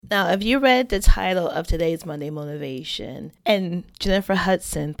Now, if you read the title of today's Monday Motivation and Jennifer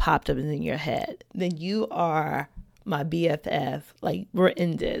Hudson popped up in your head, then you are my BFF. Like, we're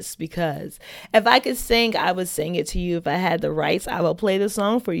in this, because if I could sing, I would sing it to you. If I had the rights, I will play the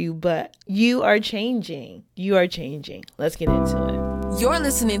song for you. But you are changing. You are changing. Let's get into it. You're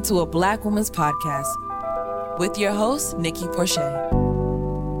listening to a Black Woman's Podcast with your host, Nikki Porcher.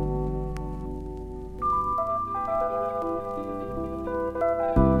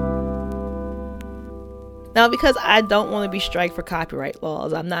 Now, because I don't want to be striked for copyright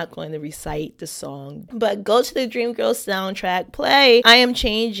laws, I'm not going to recite the song. But go to the Dreamgirls soundtrack, play I Am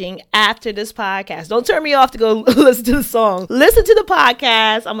Changing after this podcast. Don't turn me off to go listen to the song. Listen to the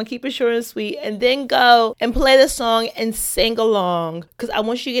podcast. I'm going to keep it short and sweet. And then go and play the song and sing along, because I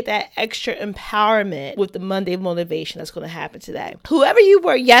want you to get that extra empowerment with the Monday motivation that's going to happen today. Whoever you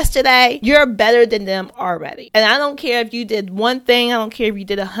were yesterday, you're better than them already. And I don't care if you did one thing. I don't care if you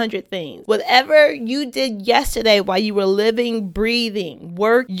did 100 things. Whatever you did yesterday while you were living, breathing,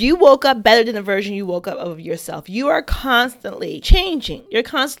 work, you woke up better than the version you woke up of yourself. You are constantly changing. You're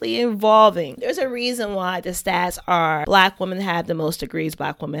constantly evolving. There's a reason why the stats are Black women have the most degrees,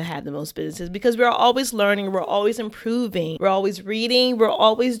 Black women have the most businesses, because we're always learning, we're always improving, we're always reading, we're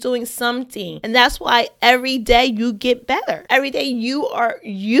always doing something. And that's why every day you get better. Every day you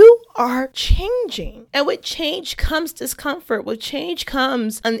are changing. And with change comes discomfort. With change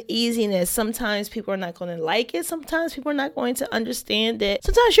comes uneasiness. Sometimes people are not going to like it. Sometimes people are not going to understand it.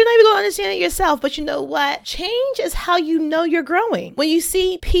 Sometimes you're not even going to understand it yourself. But you know what? Change is how you know you're growing. When you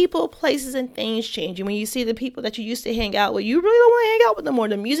see people, places, and things changing, when you see the people that you used to hang out with, you really don't want to hang out with them more.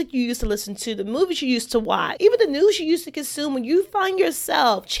 The music you used to listen to, the movies you used to watch, even the news you used to consume, when you find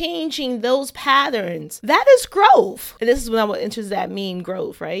yourself changing those patterns, that is growth. And this is when I went into that meme,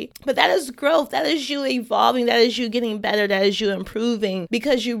 growth, right? But that is growth. That is you evolving. That is you getting better. That is you improving,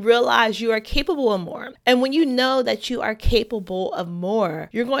 because you realize you are capable of more. And when you know that you are capable of more,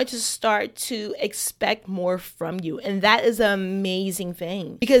 you're going to start to expect more from you. And that is an amazing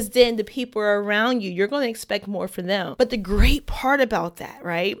thing, because then the people around you, you're going to expect more from them. But the great part about that,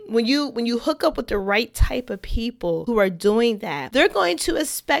 right? When you hook up with the right type of people who are doing that, they're going to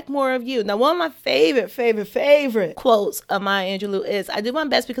expect more of you. Now, one of my favorite quotes of Maya Angelou is, I do my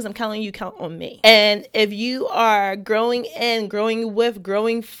best because I'm counting you, count on me. And if you are growing in, growing with,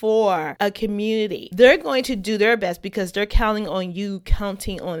 growing for a community, they're going to do their best because they're counting on you,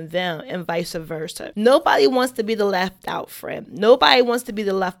 counting on them, and vice versa. Nobody wants to be the left out friend. Nobody wants to be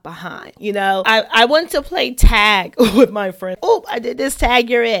the left behind. You know, I want to play tag with my friend. Oh, I did this tag,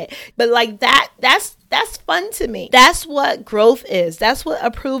 you're it. But like that's fun to me. That's what growth is. That's what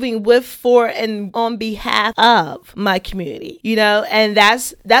approving with, for, and on behalf of my community, you know, and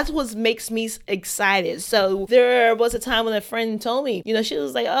that's what makes me excited. So there was a time when a friend told me, you know, she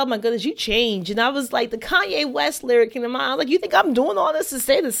was like, oh my goodness, you changed. And I was like, the Kanye West lyric in mind. I was like, you think I'm doing all this to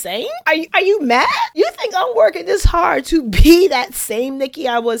stay the same? Are you mad? You think I'm working this hard to be that same Nikki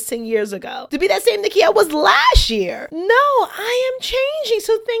I was 10 years ago? To be that same Nikki I was last year? No, I am changing.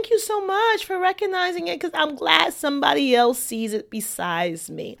 So thank you so much for recognizing it, because I'm glad somebody else sees it besides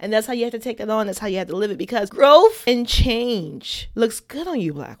me. And that's how you have to take it on. That's how you have to live it, because growth and change looks good on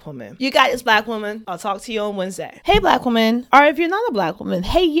you, Black woman. You got this, Black woman. I'll talk to you on Wednesday. Hey, Black woman. Or if you're not a Black woman,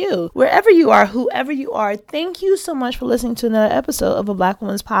 hey, you. Wherever you are, whoever you are, thank you so much for listening to another episode of a Black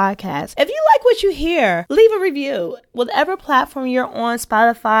Woman's Podcast. If you like what you hear, leave a review. Whatever platform you're on,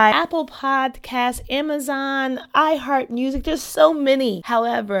 Spotify, Apple Podcasts, Amazon, iHeart Music, there's so many.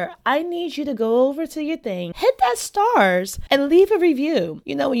 However, I need you to go over to your thing, hit that stars, and leave a review.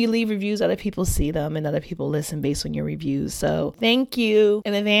 You know, when you leave reviews, other people see them and other people listen based on your reviews. So thank you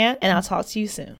in advance, and I'll talk to you soon.